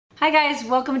Hi guys,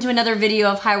 welcome to another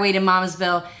video of Highway to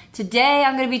Momsville. Today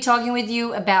I'm going to be talking with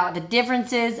you about the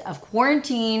differences of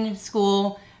quarantine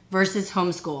school versus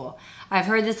homeschool. I've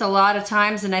heard this a lot of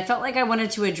times and I felt like I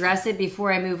wanted to address it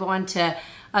before I move on to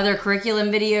other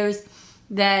curriculum videos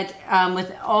that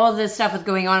with all the stuff that's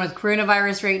going on with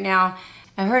coronavirus right now,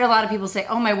 I've heard a lot of people say,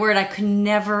 oh my word, I could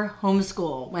never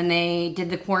homeschool when they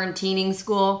did the quarantining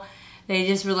school. They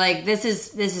just were like, this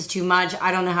is too much.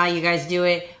 I don't know how you guys do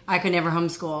it. I could never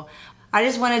homeschool. I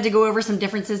just wanted to go over some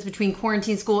differences between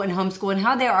quarantine school and homeschool and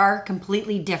how they are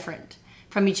completely different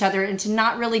from each other and to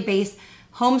not really base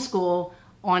homeschool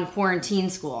on quarantine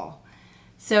school.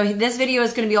 So this video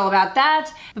is going to be all about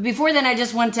that. But before then, I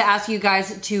just want to ask you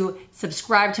guys to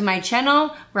subscribe to my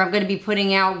channel where I'm going to be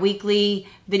putting out weekly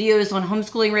videos on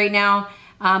homeschooling right now.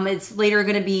 It's later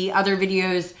going to be other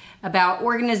videos about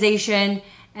organization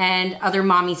and other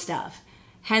mommy stuff.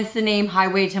 Hence the name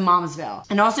Highway to Momsville.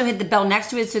 And also hit the bell next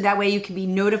to it so that way you can be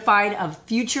notified of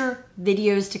future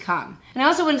videos to come. And I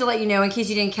also wanted to let you know, in case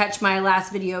you didn't catch my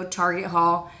last video, Target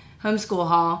haul, homeschool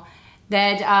haul,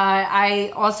 that I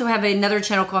also have another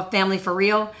channel called Family for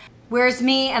Real, where it's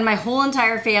me and my whole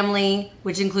entire family,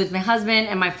 which includes my husband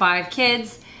and my 5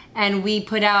 kids. And we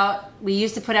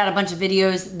used to put out a bunch of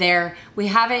videos there. We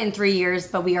haven't in 3 years,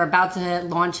 but we are about to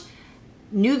launch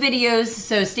new videos,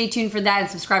 so stay tuned for that and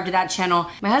subscribe to that channel.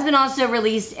 My husband also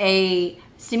released a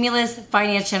stimulus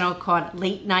finance channel called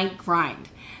Late Night Grind.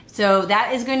 So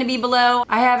that is going to be below.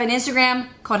 I have an Instagram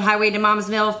called Highway to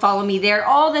Momsville. Follow me there.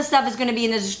 All this stuff is going to be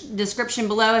in the description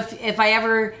below. If I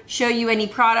ever show you any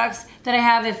products that I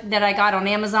have that I got on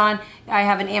Amazon, I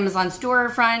have an Amazon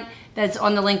storefront that's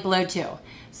on the link below too.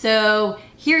 So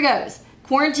here goes.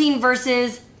 Quarantine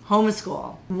versus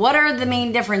homeschool. What are the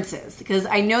main differences? Because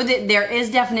I know that there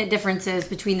is definite differences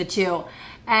between the two.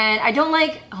 And I don't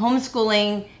like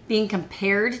homeschooling being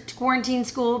compared to quarantine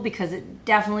school because it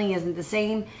definitely isn't the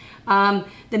same.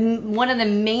 One of the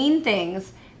main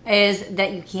things is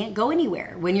that you can't go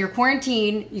anywhere. When you're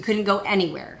quarantined, you couldn't go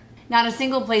anywhere. Not a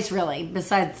single place really,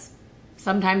 besides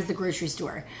sometimes the grocery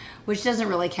store, which doesn't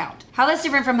really count. How that's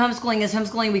different from homeschooling is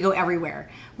homeschooling, we go everywhere.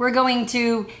 We're going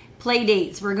to play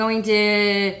dates, we're going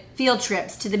to field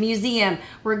trips to the museum,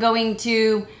 we're going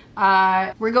to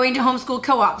homeschool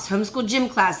co-ops, homeschool gym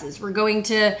classes, we're going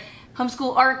to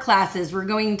homeschool art classes, we're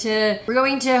going to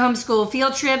homeschool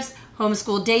field trips,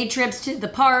 homeschool day trips to the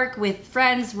park with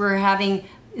friends. We're having,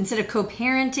 instead of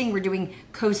co-parenting, we're doing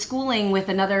co-schooling with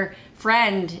another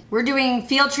friend. We're doing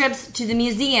field trips to the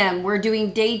museum, we're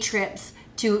doing day trips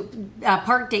to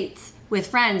park dates with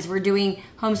friends, we're doing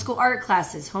homeschool art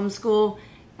classes, homeschool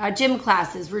gym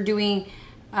classes. We're doing,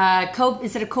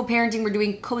 instead of co-parenting, we're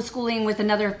doing co-schooling with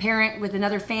another parent, with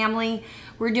another family.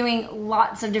 We're doing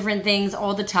lots of different things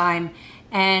all the time.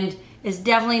 And it's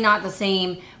definitely not the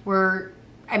same.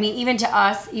 Even to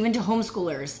us, even to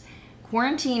homeschoolers,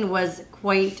 quarantine was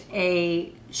quite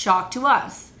a shock to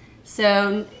us.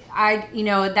 So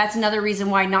that's another reason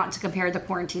why not to compare the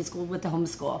quarantine school with the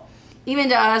homeschool. Even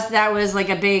to us, that was like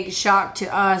a big shock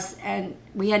to us, and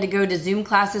we had to go to Zoom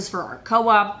classes for our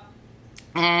co-op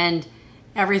and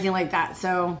everything like that.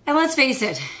 So, and let's face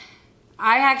it,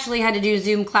 I actually had to do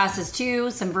Zoom classes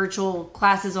too, some virtual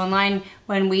classes online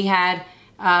when we had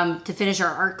to finish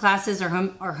our art classes, our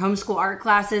homeschool art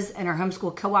classes and our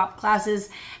homeschool co-op classes,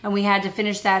 and we had to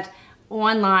finish that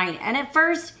online. And at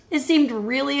first, it seemed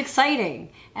really exciting.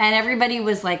 And everybody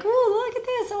was like, "Ooh, look at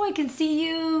this. Oh, I can see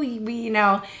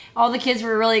you." All the kids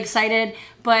were really excited.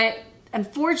 But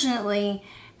unfortunately,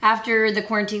 after the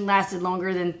quarantine lasted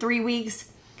longer than 3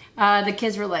 weeks, the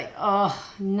kids were like, "Oh,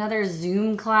 another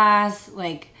Zoom class.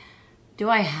 Like, do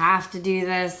I have to do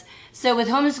this?" So with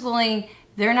homeschooling,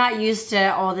 they're not used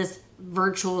to all this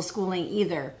virtual schooling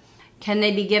either. Can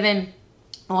they be given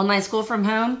online school from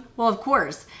home? Well, of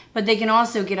course, but they can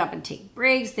also get up and take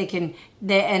breaks. And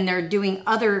they're doing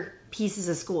other pieces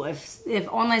of school. If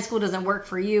online school doesn't work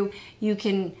for you, you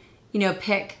can,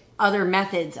 pick other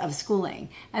methods of schooling.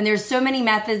 And there's so many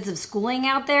methods of schooling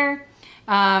out there,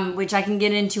 which I can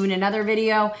get into in another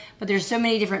video, but there's so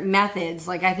many different methods.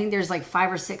 Like I think there's like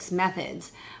 5 or 6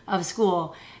 methods of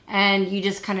school, and you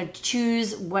just kind of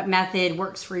choose what method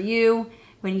works for you.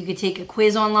 When you could take a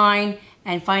quiz online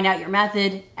and find out your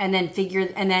method and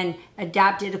then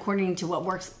adapt it according to what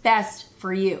works best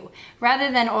for you,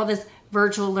 rather than all this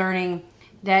virtual learning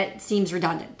that seems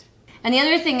redundant. And the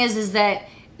other thing is that,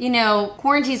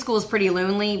 quarantine school is pretty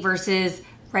lonely versus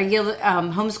regular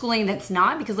homeschooling that's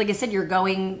not, because like I said, you're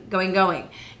going.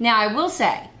 Now I will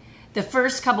say, the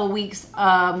first couple weeks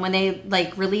when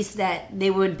they released that they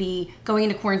would be going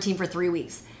into quarantine for 3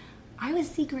 weeks, I was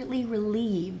secretly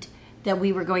relieved that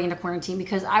we were going into quarantine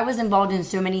because I was involved in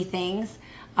so many things.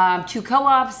 2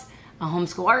 co-ops, a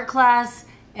homeschool art class,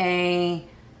 a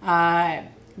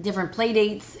different play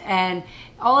dates, and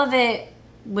all of it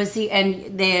was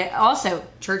and they also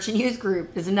church and youth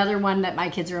group is another one that my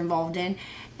kids are involved in,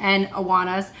 and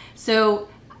Awanas. So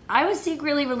I was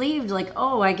secretly relieved, like,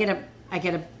 oh, I get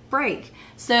a break.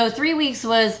 So 3 weeks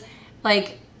was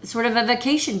like sort of a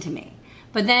vacation to me.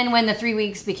 But then when the 3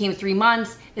 weeks became 3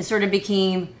 months, it sort of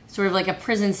became sort of like a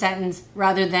prison sentence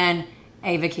rather than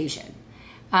a vacation.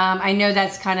 I know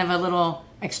that's kind of a little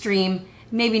extreme,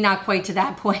 maybe not quite to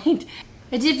that point.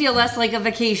 It did feel less like a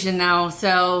vacation though.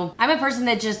 So I'm a person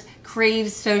that just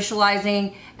craves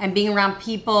socializing and being around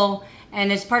people,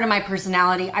 and it's part of my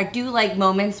personality. I do like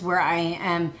moments where I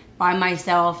am by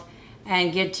myself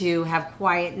and get to have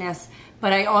quietness,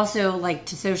 but I also like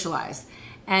to socialize.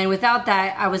 And without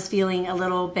that, I was feeling a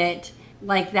little bit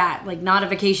like that, like not a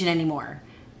vacation anymore.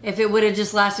 If it would have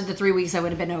just lasted the 3 weeks, I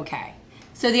would have been okay.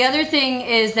 So the other thing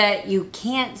is that you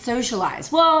can't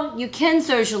socialize. Well, you can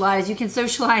socialize. You can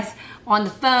socialize on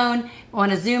the phone, on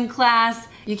a Zoom class.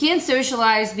 You can't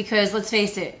socialize because, let's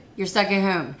face it, you're stuck at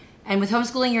home. And with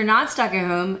homeschooling, you're not stuck at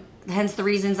home, hence the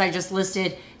reasons I just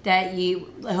listed that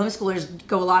homeschoolers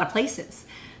go a lot of places.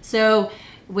 So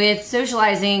with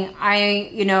socializing,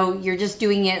 you're just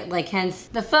doing it like hence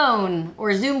the phone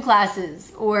or Zoom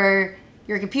classes or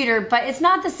your computer, but it's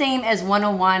not the same as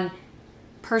one-on-one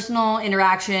personal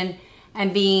interaction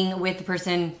and being with the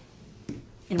person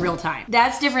in real time.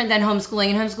 That's different than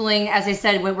homeschooling. And homeschooling, as I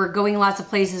said, when we're going lots of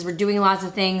places, we're doing lots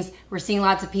of things, we're seeing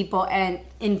lots of people and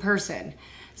in person.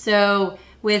 So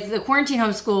with the quarantine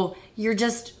homeschool, you're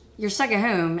stuck at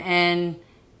home and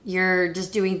you're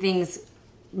just doing things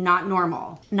not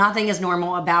normal. Nothing is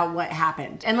normal about what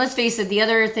happened. And let's face it, the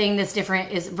other thing that's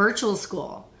different is virtual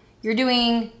school. You're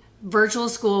doing virtual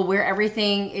school where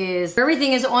everything is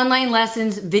online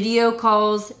lessons, video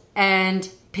calls, and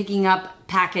picking up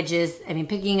packets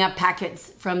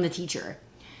from the teacher.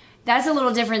 That's a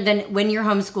little different than when you're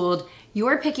homeschooled.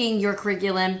 You're picking your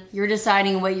curriculum, you're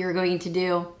deciding what you're going to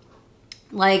do.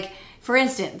 Like, for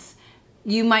instance,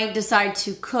 you might decide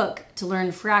to cook to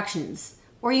learn fractions,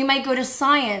 or you might go to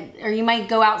science, or you might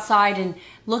go outside and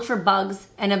look for bugs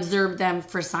and observe them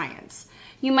for science.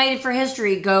 You might, for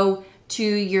history, go to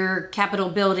your Capitol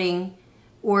building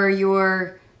or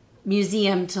your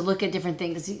museum to look at different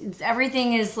things.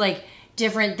 Everything is like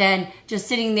different than just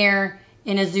sitting there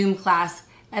in a Zoom class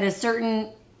at a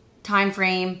certain time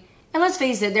frame. And let's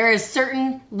face it, there is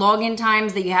certain login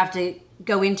times that you have to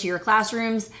go into your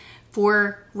classrooms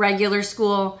for regular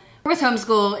school. With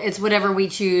homeschool, it's whatever we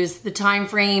choose, the time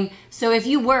frame. So if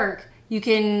you work, you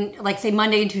can, like say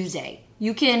Monday and Tuesday,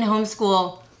 you can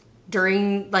homeschool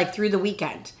during, like through the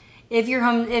weekend. If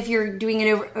you're doing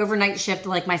an overnight shift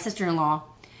like my sister-in-law,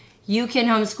 you can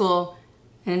homeschool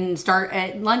and start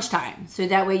at lunchtime. So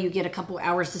that way you get a couple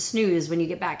hours to snooze when you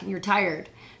get back and you're tired.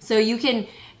 So you can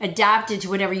adapt it to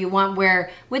whatever you want,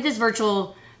 where with this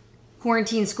virtual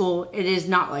quarantine school, it is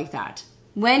not like that.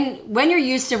 When you're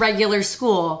used to regular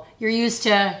school, you're used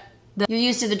to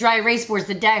the dry erase boards,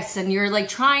 the desks, and you're like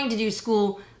trying to do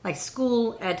school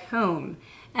at home.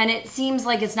 And it seems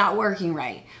like it's not working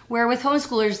right. Where with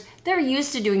homeschoolers, they're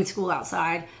used to doing school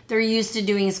outside. They're used to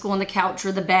doing school on the couch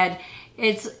or the bed.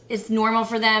 It's normal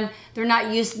for them. They're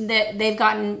not used to that. They've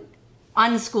gotten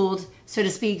unschooled, so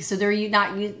to speak. So they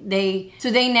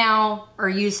now are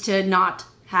used to not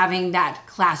having that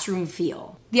classroom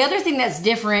feel. The other thing that's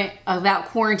different about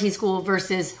quarantine school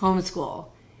versus homeschool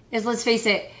is, let's face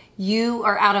it, you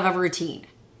are out of a routine.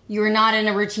 You're not in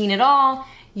a routine at all.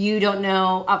 You don't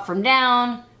know up from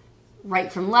down,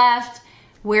 right from left.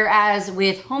 Whereas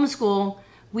with homeschool,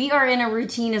 we are in a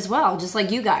routine as well, just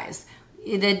like you guys.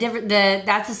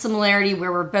 That's a similarity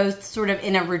where we're both sort of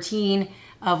in a routine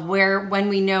of when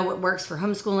we know what works for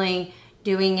homeschooling,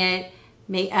 doing it,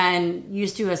 and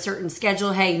used to a certain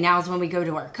schedule. Hey, now's when we go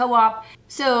to our co-op.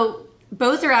 So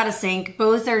both are out of sync.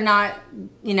 Both are not,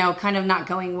 kind of not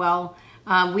going well.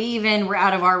 We even were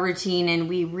out of our routine, and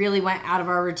we really went out of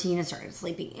our routine and started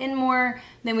sleeping in more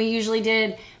than we usually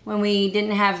did when we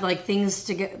didn't have like places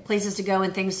to go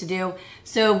and things to do.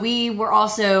 So we were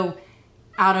also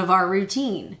out of our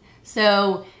routine.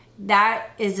 So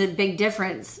that is a big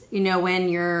difference, when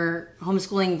you're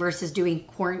homeschooling versus doing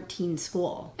quarantine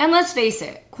school. And let's face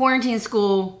it, quarantine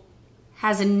school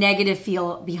has a negative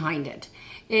feel behind it.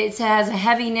 It has a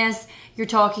heaviness. You're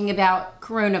talking about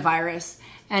coronavirus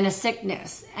and a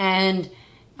sickness, and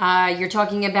you're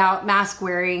talking about mask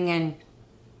wearing, and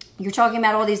you're talking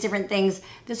about all these different things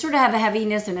that sort of have a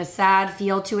heaviness and a sad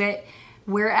feel to it.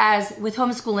 Whereas with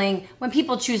homeschooling, when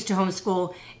people choose to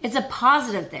homeschool, it's a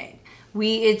positive thing.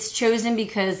 It's chosen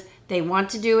because they want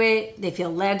to do it, they feel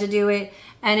led to do it,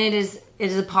 and it is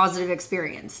a positive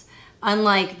experience.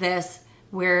 Unlike this,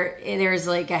 where there's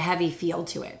like a heavy feel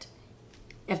to it,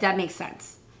 if that makes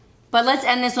sense. But let's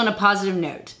end this on a positive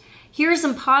note. Here are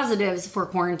some positives for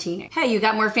quarantining. Hey, you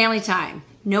got more family time.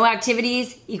 No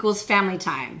activities equals family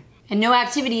time. And no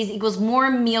activities equals more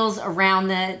meals around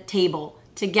the table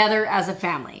together as a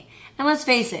family. And let's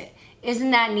face it,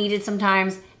 isn't that needed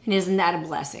sometimes? And isn't that a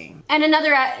blessing? And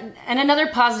another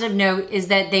positive note is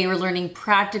that they are learning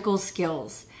practical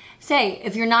skills. Say,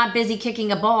 if you're not busy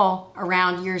kicking a ball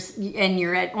around and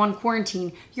you're on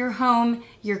quarantine, you're home,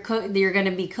 you're going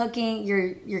to be cooking,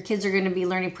 your kids are going to be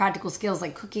learning practical skills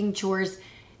like cooking, chores,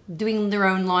 doing their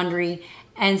own laundry,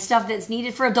 and stuff that's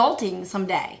needed for adulting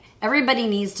someday. Everybody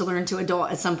needs to learn to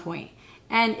adult at some point.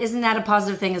 And isn't that a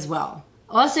positive thing as well?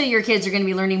 Also, your kids are going to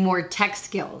be learning more tech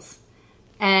skills.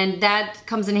 And that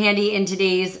comes in handy in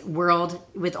today's world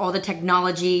with all the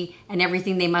technology and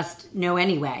everything they must know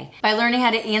anyway. By learning how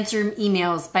to answer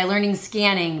emails, by learning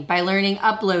scanning, by learning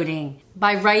uploading,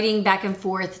 by writing back and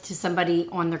forth to somebody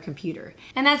on their computer.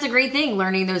 And that's a great thing,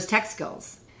 learning those tech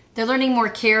skills. They're learning more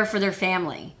care for their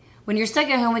family. When you're stuck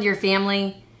at home with your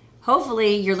family,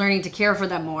 hopefully you're learning to care for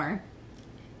them more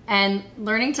and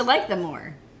learning to like them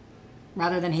more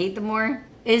rather than hate them more.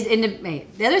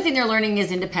 The other thing they're learning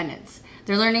is independence.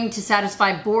 They're learning to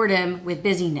satisfy boredom with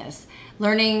busyness,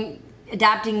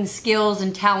 adapting skills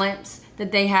and talents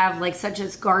that they have, like such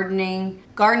as gardening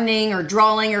or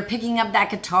drawing or picking up that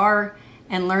guitar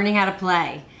and learning how to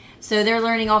play. So they're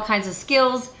learning all kinds of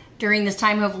skills during this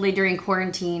time, hopefully during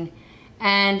quarantine.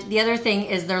 And the other thing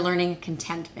is they're learning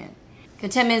contentment.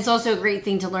 Contentment is also a great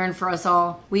thing to learn for us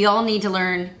all. We all need to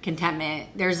learn contentment.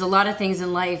 There's a lot of things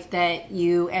in life that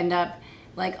you end up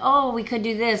like, oh, we could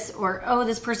do this, or oh,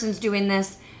 this person's doing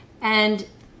this. And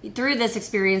through this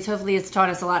experience, hopefully it's taught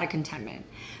us a lot of contentment.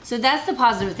 So that's the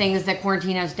positive things that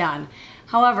quarantine has done.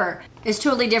 However, it's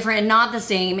totally different and not the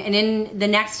same. And in the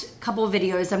next couple of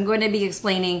videos, I'm going to be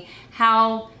explaining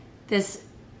how this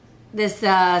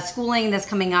schooling that's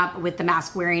coming up with the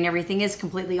mask wearing and everything is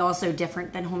completely also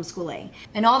different than homeschooling.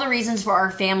 And all the reasons for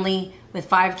our family with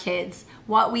 5 kids,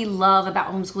 what we love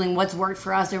about homeschooling, what's worked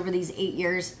for us over these 8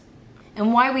 years,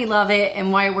 and why we love it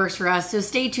and why it works for us. So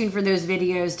stay tuned for those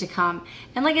videos to come.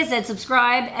 And like I said,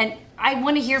 subscribe, and I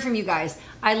want to hear from you guys.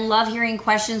 I love hearing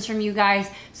questions from you guys.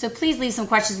 So please leave some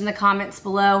questions in the comments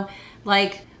below.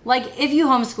 Like if you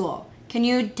homeschool, can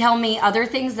you tell me other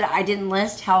things that I didn't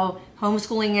list, how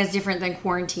homeschooling is different than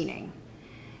quarantining?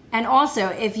 And also,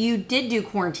 if you did do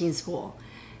quarantine school,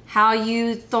 how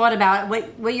you thought about it,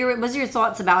 what was your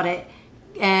thoughts about it,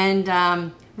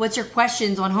 and what's your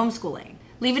questions on homeschooling?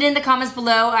 Leave it in the comments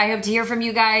below. I hope to hear from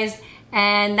you guys.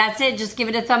 And that's it. Just give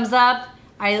it a thumbs up.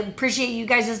 I appreciate you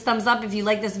guys' thumbs up if you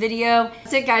like this video.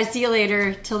 That's it, guys. See you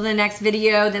later. Till the next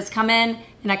video that's coming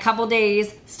in a couple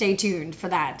days. Stay tuned for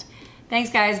that.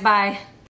 Thanks, guys. Bye.